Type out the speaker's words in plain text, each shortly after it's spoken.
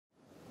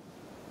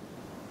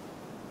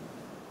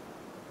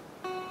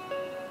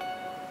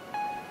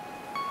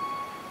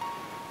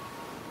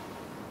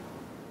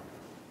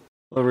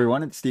Hello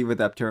everyone, it's Steve with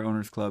Aptera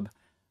Owners Club.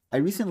 I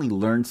recently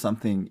learned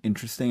something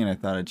interesting and I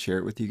thought I'd share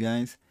it with you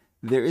guys.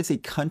 There is a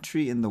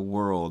country in the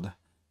world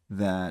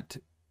that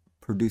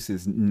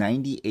produces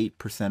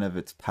 98% of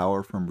its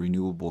power from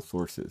renewable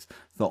sources.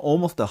 So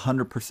almost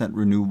 100%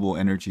 renewable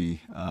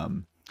energy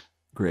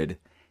grid.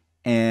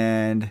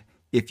 And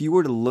if you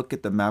were to look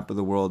at the map of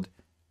the world,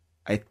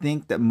 I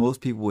think that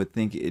most people would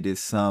think it is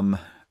some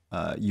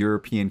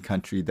European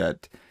country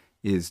that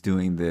is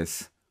doing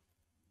this,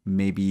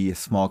 maybe a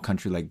small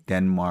country like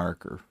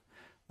Denmark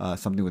or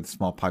something with a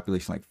small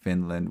population like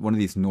Finland, one of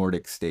these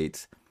Nordic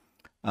states.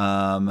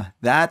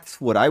 That's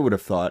what I would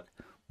have thought.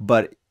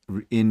 But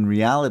in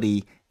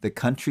reality, the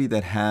country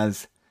that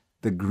has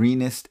the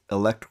greenest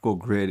electrical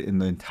grid in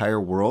the entire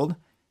world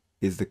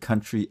is the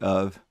country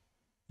of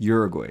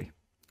Uruguay.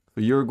 So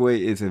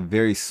Uruguay is a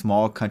very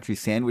small country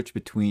sandwiched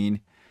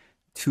between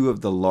two of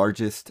the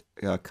largest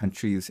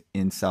countries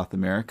in South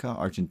America,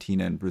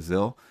 Argentina and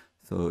Brazil.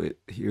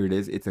 Here it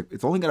is.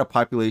 It's only got a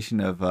population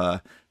of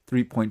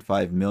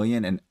 3.5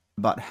 million, and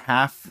about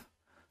half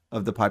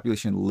of the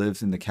population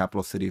lives in the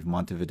capital city of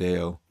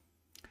Montevideo.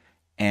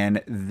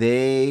 And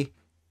they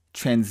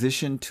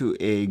transitioned to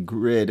a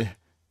grid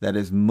that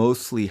is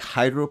mostly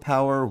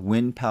hydropower,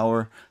 wind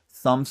power,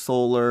 some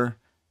solar,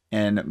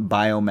 and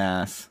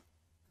biomass.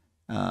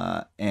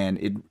 And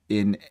it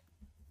in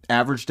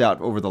averaged out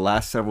over the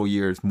last several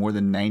years, more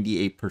than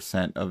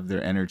 98% of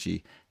their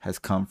energy has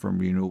come from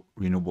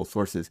renewable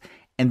sources.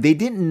 And they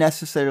didn't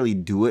necessarily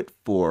do it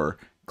for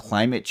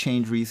climate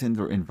change reasons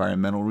or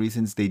environmental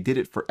reasons. They did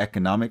it for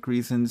economic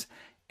reasons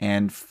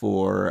and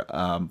for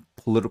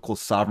political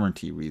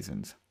sovereignty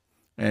reasons.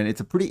 And it's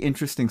a pretty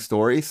interesting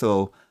story.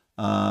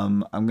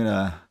 I'm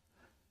gonna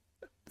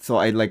so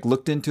I like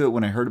looked into it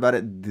when I heard about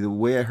it. The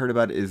way I heard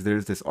about it is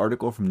there's this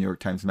article from New York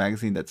Times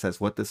Magazine that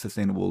says what does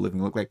sustainable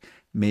living look like?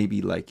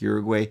 Maybe like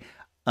Uruguay.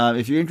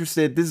 If you're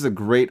interested, this is a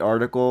great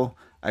article.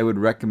 I would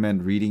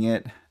recommend reading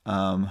it.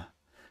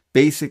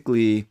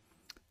 Basically,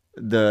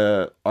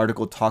 the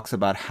article talks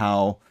about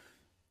how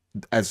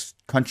as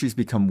countries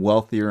become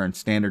wealthier and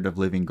standard of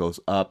living goes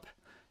up,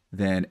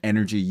 then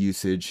energy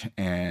usage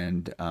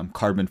and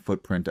carbon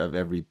footprint of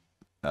every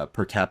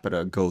per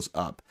capita goes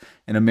up.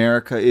 And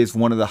America is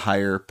one of the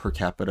higher per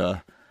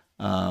capita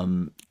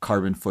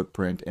carbon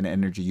footprint and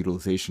energy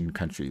utilization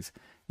countries.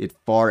 It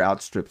far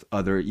outstrips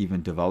other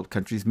even developed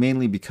countries,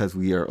 mainly because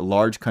we are a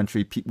large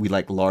country. We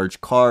like large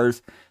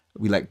cars,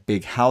 we like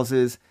big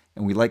houses,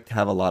 and we like to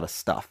have a lot of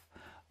stuff.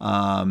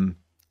 And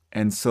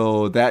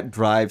so that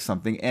drives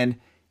something. And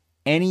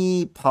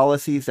any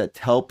policies that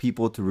tell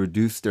people to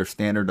reduce their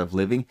standard of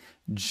living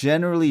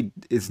generally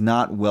is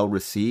not well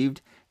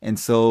received. And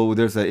so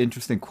there's an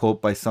interesting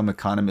quote by some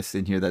economists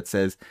in here that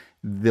says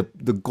the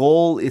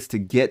goal is to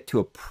get to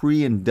a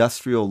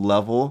pre-industrial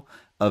level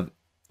of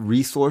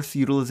resource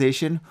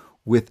utilization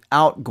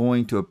without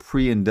going to a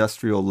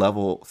pre-industrial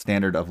level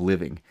standard of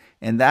living.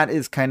 And that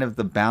is kind of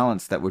the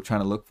balance that we're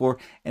trying to look for.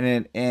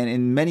 And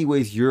in many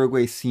ways,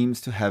 Uruguay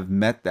seems to have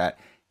met that.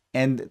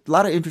 And a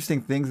lot of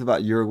interesting things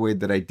about Uruguay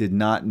that I did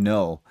not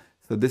know.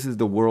 So this is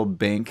the World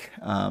Bank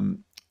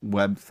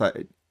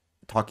website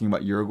talking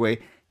about Uruguay.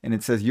 And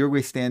it says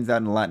Uruguay stands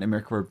out in Latin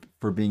America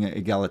for being an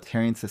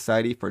egalitarian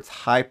society for its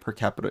high per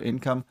capita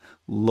income,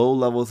 low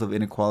levels of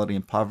inequality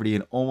and poverty,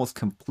 and almost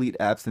complete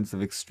absence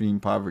of extreme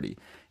poverty.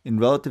 In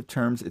relative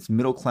terms, its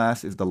middle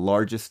class is the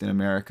largest in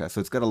America. So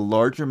it's got a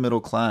larger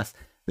middle class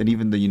than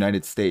even the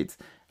United States,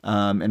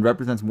 and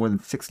represents more than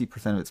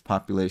 60% of its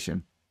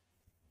population.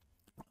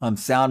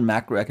 Sound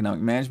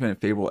macroeconomic management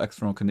and favorable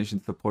external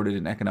conditions supported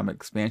an economic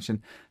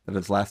expansion that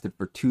has lasted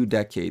for 2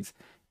 decades,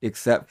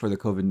 except for the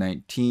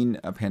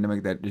COVID-19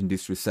 pandemic that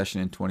induced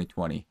recession in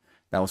 2020.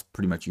 That was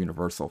pretty much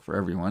universal for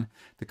everyone.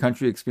 The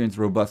country experienced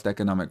robust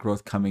economic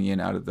growth coming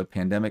in out of the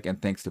pandemic,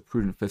 and thanks to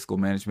prudent fiscal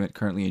management,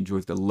 currently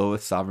enjoys the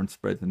lowest sovereign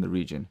spreads in the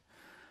region.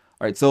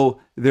 All right,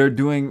 so they're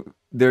doing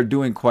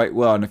quite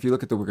well. And if you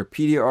look at the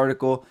Wikipedia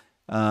article,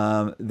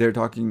 they're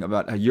talking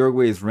about how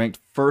Uruguay is ranked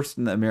first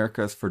in the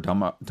Americas for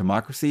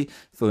democracy.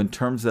 So in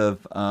terms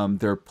of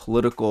their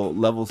political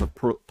levels of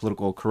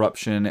political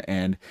corruption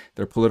and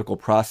their political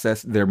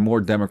process, they're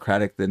more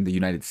democratic than the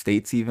United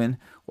States even,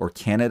 or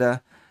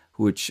Canada,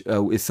 which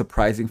is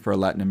surprising for a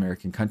Latin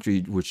American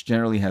country, which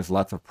generally has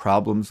lots of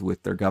problems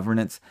with their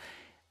governance.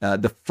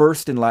 The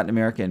first in Latin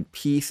America in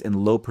peace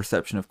and low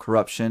perception of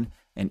corruption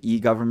and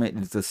e-government.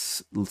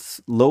 Is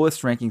the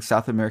lowest ranking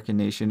South American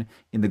nation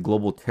in the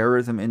Global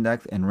Terrorism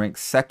Index and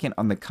ranks second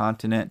on the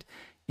continent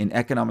in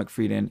economic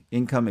freedom,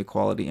 income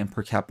equality, and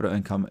per capita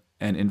income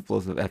and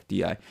inflows of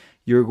FDI.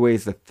 Uruguay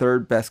is the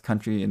third best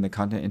country in the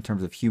continent in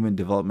terms of human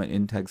development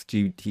index,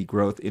 GDP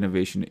growth,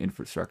 innovation, and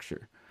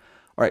infrastructure.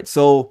 All right,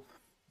 so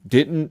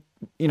didn't,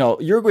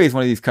 Uruguay is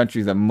one of these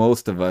countries that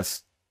most of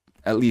us,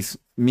 at least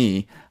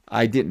me,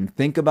 I didn't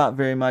think about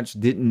very much,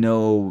 didn't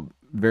know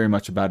very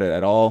much about it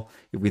at all.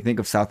 If we think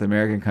of South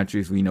American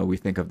countries, we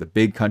think of the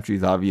big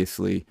countries,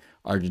 obviously,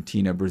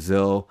 Argentina,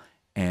 Brazil,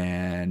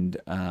 and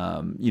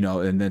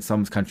and then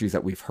some countries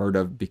that we've heard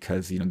of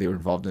because they were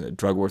involved in the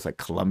drug wars, like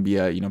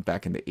Colombia,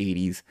 back in the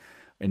 80s.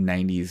 and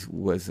 90s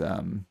was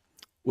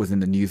in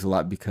the news a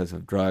lot because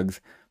of drugs.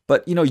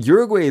 But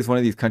Uruguay is one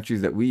of these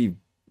countries that we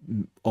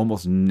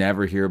almost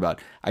never hear about.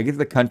 I guess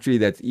the country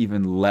that's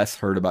even less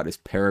heard about is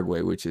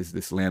Paraguay, which is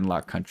this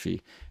landlocked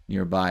country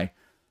nearby.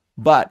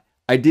 But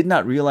I did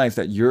not realize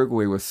that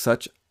Uruguay was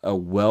such a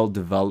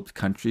well-developed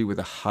country with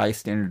a high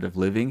standard of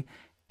living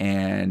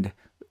and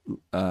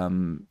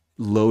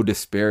low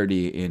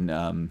disparity in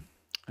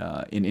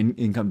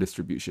income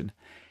distribution.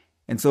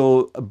 And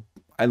so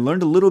I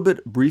learned a little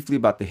bit briefly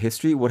about the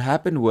history. What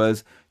happened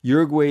was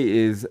Uruguay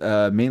is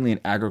mainly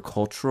an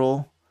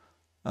agricultural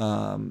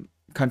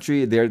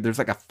country. There's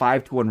like a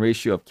 5-to-1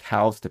 ratio of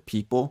cows to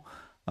people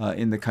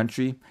in the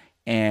country,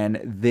 and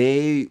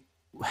they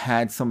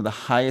had some of the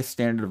highest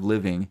standard of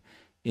living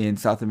in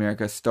South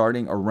America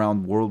starting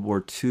around World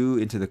War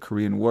II into the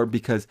Korean War,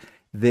 because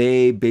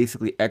they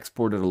basically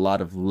exported a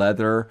lot of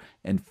leather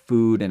and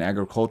food and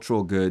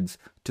agricultural goods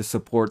to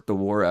support the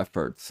war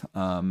efforts.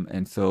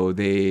 And so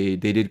they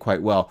did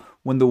quite well.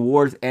 When the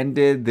wars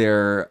ended,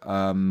 their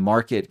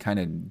market kind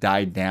of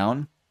died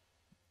down.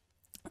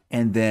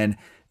 And then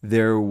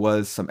there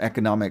was some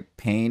economic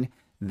pain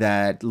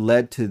that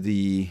led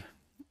to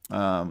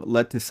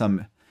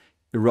some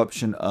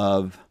eruption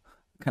of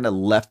kind of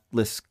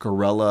leftist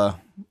guerrilla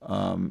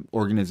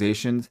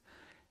organizations,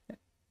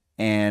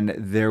 and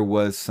there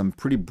was some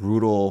pretty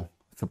brutal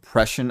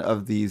suppression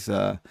of these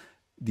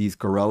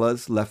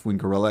guerrillas, left-wing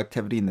guerrilla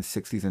activity in the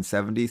 60s and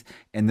 70s,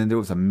 and then there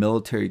was a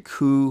military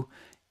coup,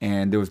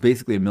 and there was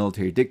basically a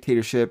military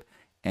dictatorship,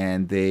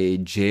 and they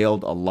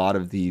jailed a lot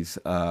of these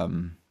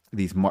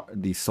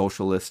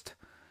socialist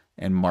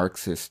and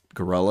Marxist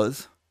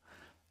guerrillas,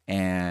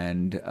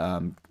 and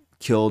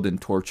killed and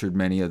tortured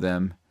many of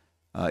them.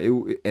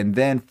 And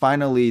then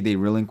finally they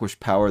relinquished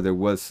power. There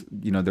was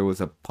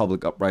a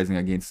public uprising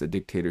against the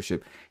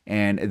dictatorship,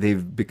 and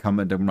they've become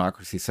a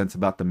democracy since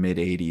about the mid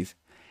 80s.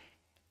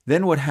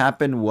 Then what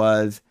happened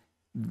was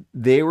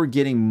they were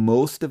getting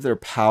most of their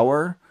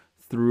power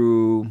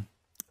through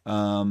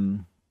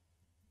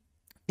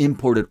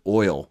imported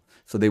oil.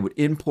 So they would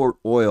import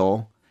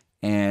oil,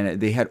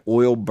 and they had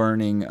oil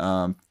burning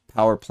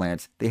power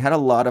plants. They had a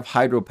lot of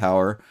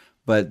hydropower,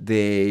 but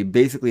they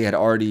basically had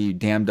already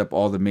dammed up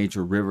all the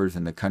major rivers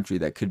in the country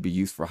that could be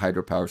used for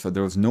hydropower. So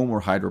there was no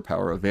more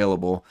hydropower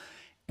available.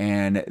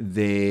 And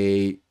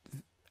they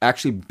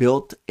actually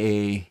built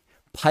a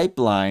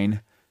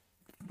pipeline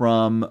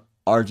from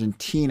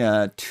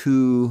Argentina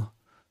to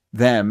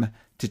them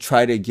to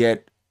try to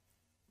get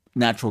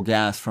natural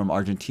gas from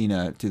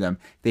Argentina to them.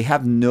 They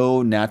have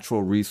no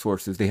natural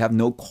resources. They have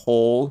no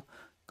coal,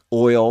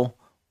 oil,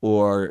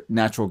 or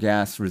natural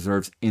gas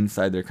reserves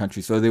inside their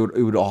country. So it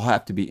would all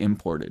have to be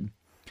imported.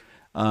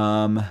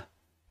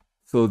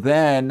 So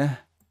then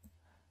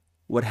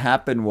what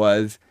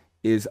happened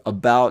is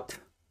about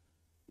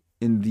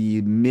in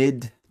the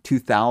mid to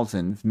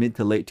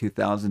late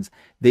 2000s,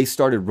 they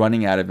started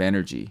running out of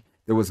energy.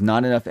 There was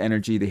not enough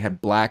energy. They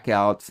had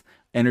blackouts.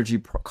 Energy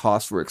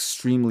costs were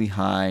extremely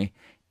high,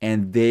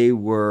 and they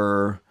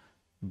were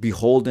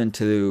beholden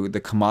to the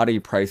commodity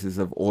prices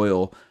of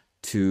oil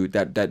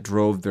that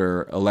drove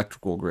their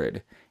electrical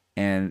grid.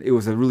 And it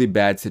was a really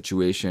bad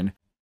situation.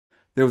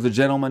 There was a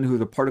gentleman who was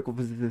a particle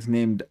physicist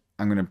named,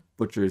 I'm going to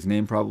butcher his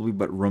name probably,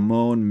 but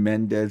Ramon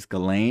Mendez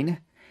Galain.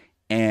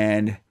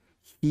 And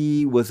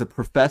he was a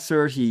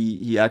professor.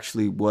 He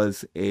actually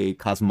was a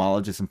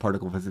cosmologist and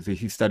particle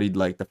physicist. He studied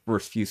like the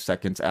first few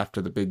seconds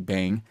after the Big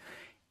Bang.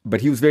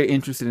 But he was very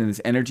interested in this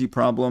energy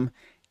problem,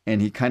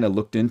 and he kind of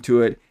looked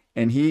into it.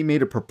 And he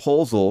made a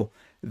proposal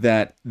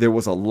that there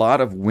was a lot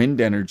of wind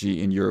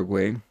energy in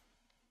Uruguay,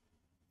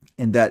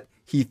 and that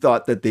he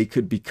thought that they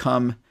could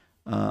become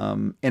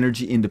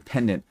energy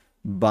independent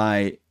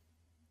by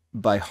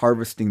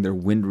harvesting their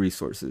wind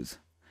resources.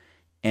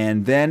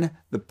 And then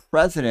the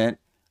president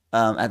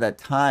at that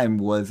time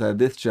was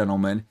this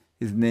gentleman.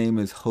 His name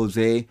is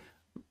Jose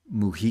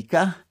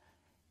Mujica.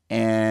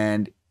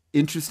 And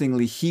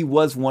interestingly, he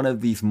was one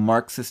of these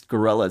Marxist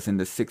guerrillas in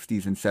the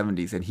 60s and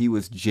 70s, and he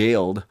was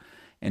jailed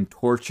and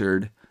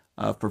tortured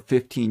for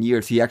 15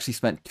 years. He actually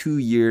spent 2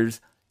 years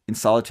in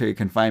solitary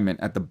confinement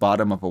at the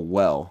bottom of a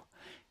well.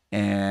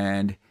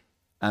 And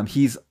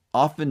he's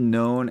often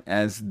known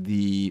as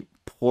the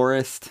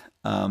poorest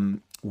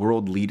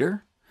world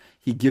leader.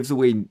 He gives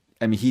away,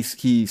 I mean, he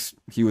was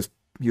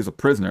a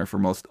prisoner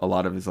for a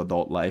lot of his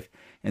adult life,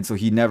 and so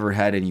he never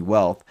had any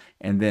wealth.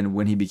 And then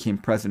when he became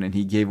president,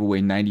 he gave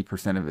away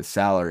 90% of his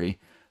salary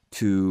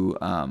to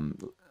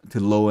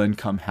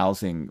low-income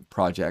housing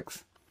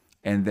projects.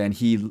 And then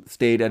he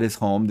stayed at his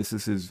home. This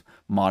is his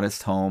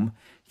modest home.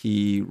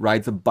 He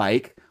rides a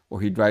bike,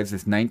 or he drives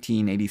this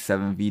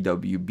 1987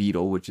 VW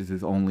Beetle, which is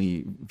his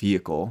only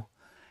vehicle.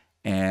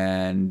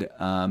 And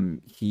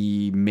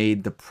he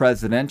made the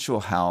presidential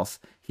house.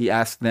 He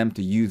asked them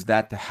to use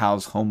that to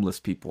house homeless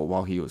people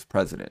while he was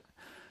president.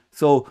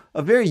 So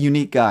a very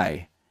unique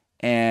guy.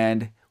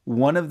 And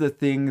one of the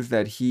things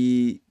that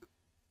he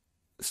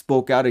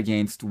spoke out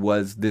against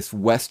was this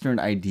Western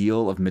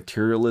ideal of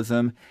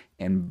materialism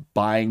and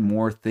buying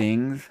more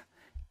things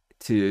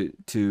to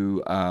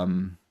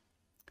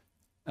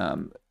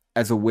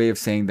as a way of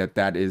saying that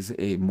that is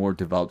a more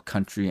developed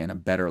country and a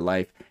better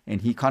life.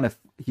 And he kind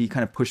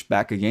of pushed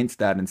back against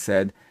that and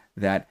said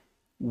that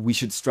we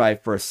should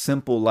strive for a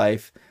simple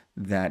life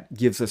that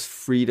gives us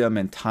freedom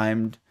and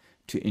time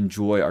to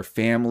enjoy our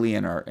family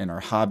and our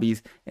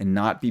hobbies, and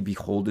not be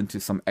beholden to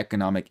some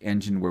economic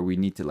engine where we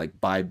need to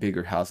like buy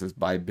bigger houses,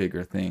 buy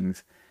bigger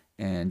things,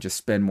 and just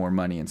spend more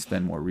money and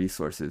spend more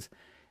resources.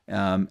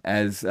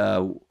 As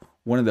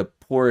one of the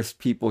poorest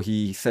people,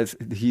 he says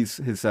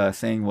his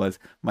saying was,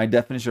 "My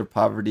definition of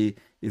poverty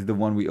is the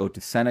one we owe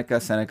to Seneca."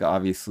 Seneca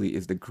obviously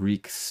is the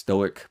Greek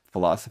Stoic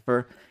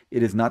philosopher.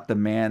 It is not the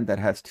man that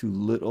has too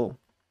little,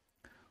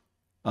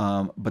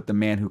 but the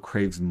man who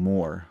craves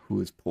more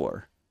who is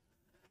poor.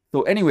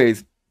 So,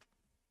 anyways,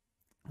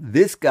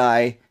 this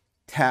guy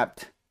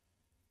tapped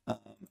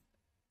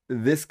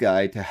this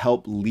guy to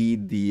help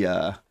lead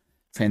the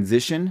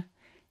transition,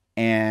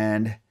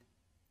 and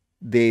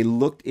they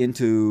looked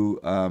into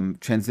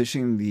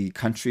transitioning the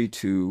country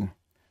to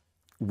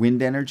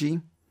wind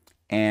energy.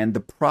 And the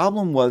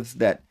problem was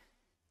that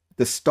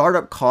the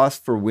startup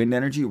costs for wind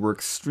energy were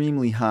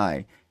extremely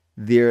high.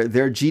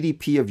 Their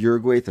GDP of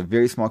Uruguay, it's a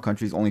very small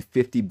country, is only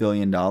 $50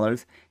 billion,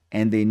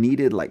 and they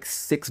needed like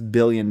 $6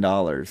 billion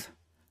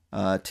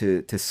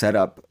to set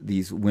up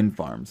these wind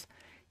farms.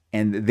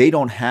 And they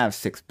don't have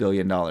 $6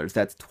 billion.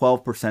 That's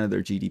 12% of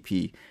their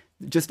GDP.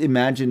 Just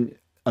imagine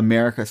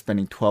America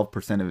spending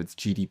 12% of its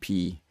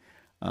GDP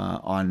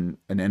on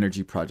an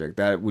energy project.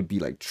 That would be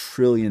like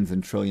trillions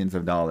and trillions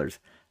of dollars.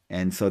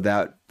 And so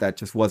that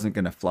just wasn't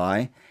going to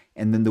fly.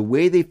 And then the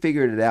way they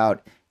figured it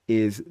out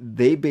is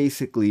they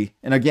basically,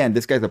 and again,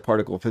 this guy's a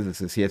particle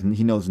physicist.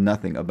 He knows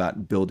nothing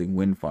about building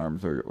wind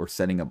farms or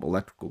setting up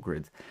electrical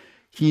grids.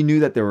 He knew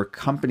that there were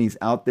companies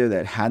out there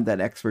that had that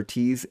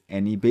expertise,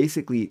 and he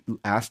basically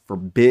asked for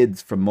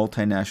bids from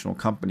multinational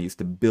companies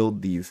to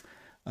build these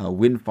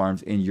wind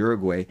farms in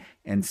Uruguay,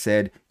 and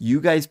said, "You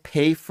guys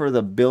pay for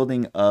the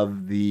building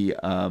of the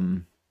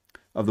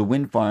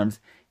wind farms,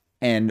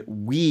 and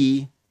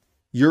we,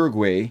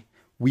 Uruguay,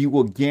 we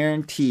will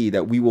guarantee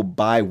that we will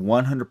buy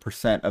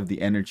 100% of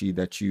the energy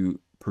that you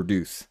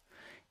produce,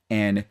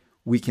 and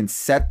we can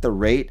set the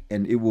rate,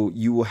 and you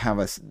will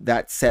have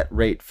that set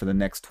rate for the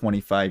next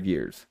 25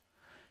 years."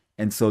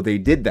 And so they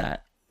did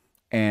that,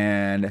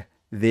 and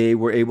they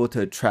were able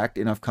to attract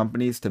enough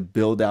companies to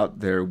build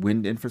out their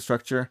wind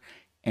infrastructure.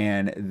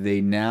 And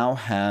they now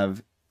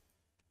have,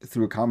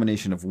 through a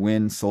combination of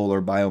wind,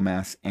 solar,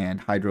 biomass,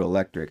 and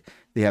hydroelectric,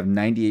 they have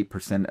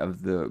 98%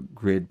 of the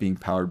grid being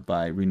powered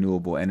by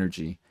renewable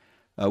energy,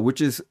 which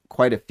is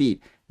quite a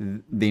feat.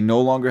 They no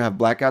longer have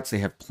blackouts. They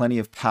have plenty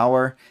of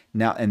power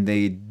now, and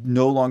they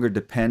no longer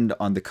depend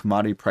on the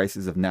commodity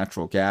prices of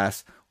natural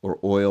gas or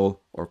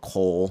oil or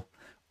coal,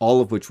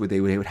 all of which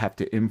they would have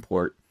to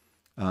import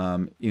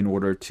in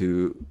order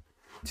to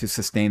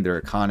sustain their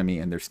economy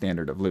and their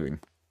standard of living.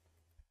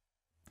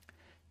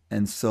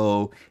 And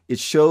so it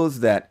shows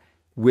that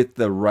with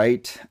the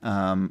right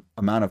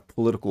amount of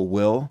political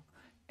will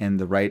and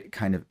the right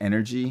kind of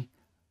energy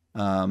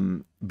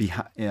of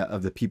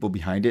the people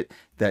behind it,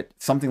 that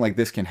something like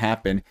this can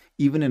happen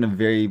even in a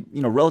very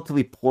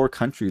relatively poor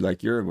country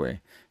like Uruguay.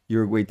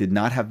 Uruguay did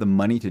not have the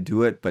money to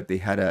do it, but they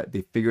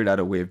figured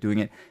out a way of doing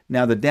it.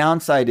 Now the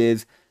downside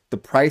is the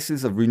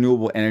prices of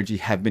renewable energy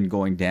have been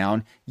going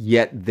down,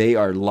 yet they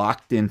are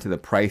locked into the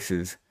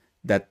prices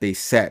that they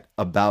set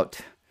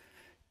about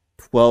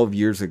 12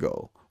 years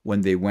ago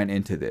when they went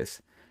into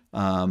this.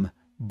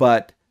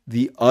 But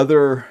their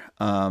other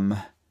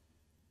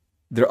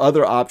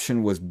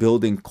option was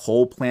building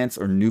coal plants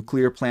or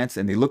nuclear plants,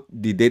 and they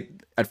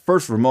did at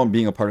first. Ramon,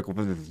 being a particle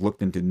physicist,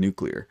 looked into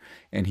nuclear,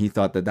 and he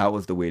thought that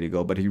was the way to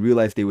go. But he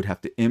realized they would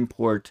have to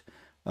import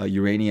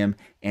uranium,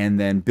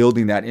 and then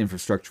building that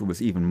infrastructure was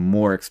even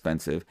more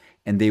expensive,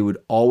 and they would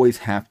always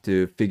have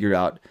to figure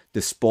out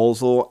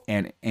disposal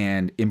and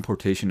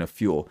importation of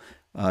fuel.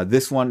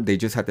 This one, they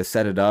just had to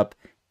set it up,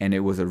 and it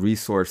was a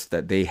resource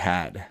that they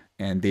had,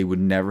 and they would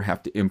never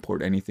have to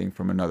import anything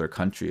from another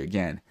country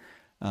again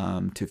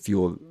to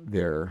fuel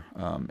their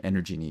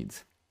energy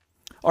needs.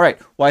 All right.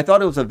 Well, I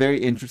thought it was a very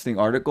interesting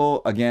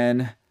article.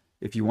 Again,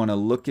 if you want to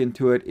look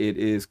into it,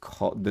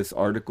 this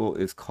article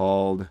is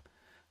called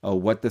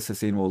 "What Does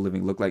Sustainable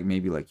Living Look Like?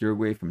 Maybe Like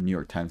Uruguay" from New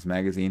York Times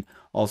Magazine.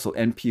 Also,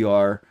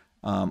 NPR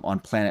on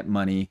Planet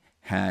Money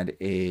had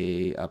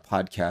a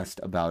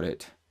podcast about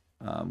it,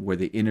 where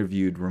they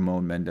interviewed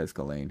Ramon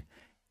Mendez-Galain,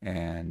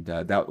 and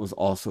that was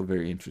also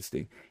very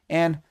interesting.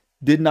 And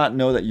did not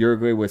know that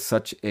Uruguay was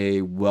such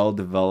a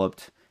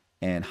well-developed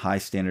and high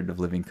standard of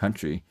living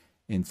country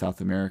in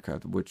South America,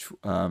 which,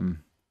 and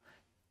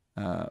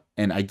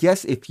I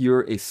guess if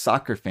you're a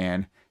soccer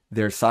fan,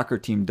 their soccer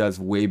team does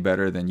way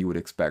better than you would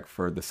expect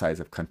for the size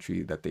of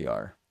country that they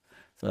are.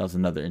 So that was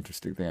another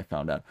interesting thing I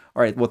found out.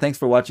 All right, well, thanks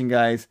for watching,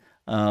 guys.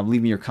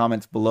 Leave me your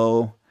comments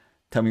below.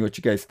 Tell me what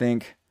you guys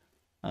think.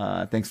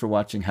 Thanks for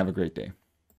watching. Have a great day.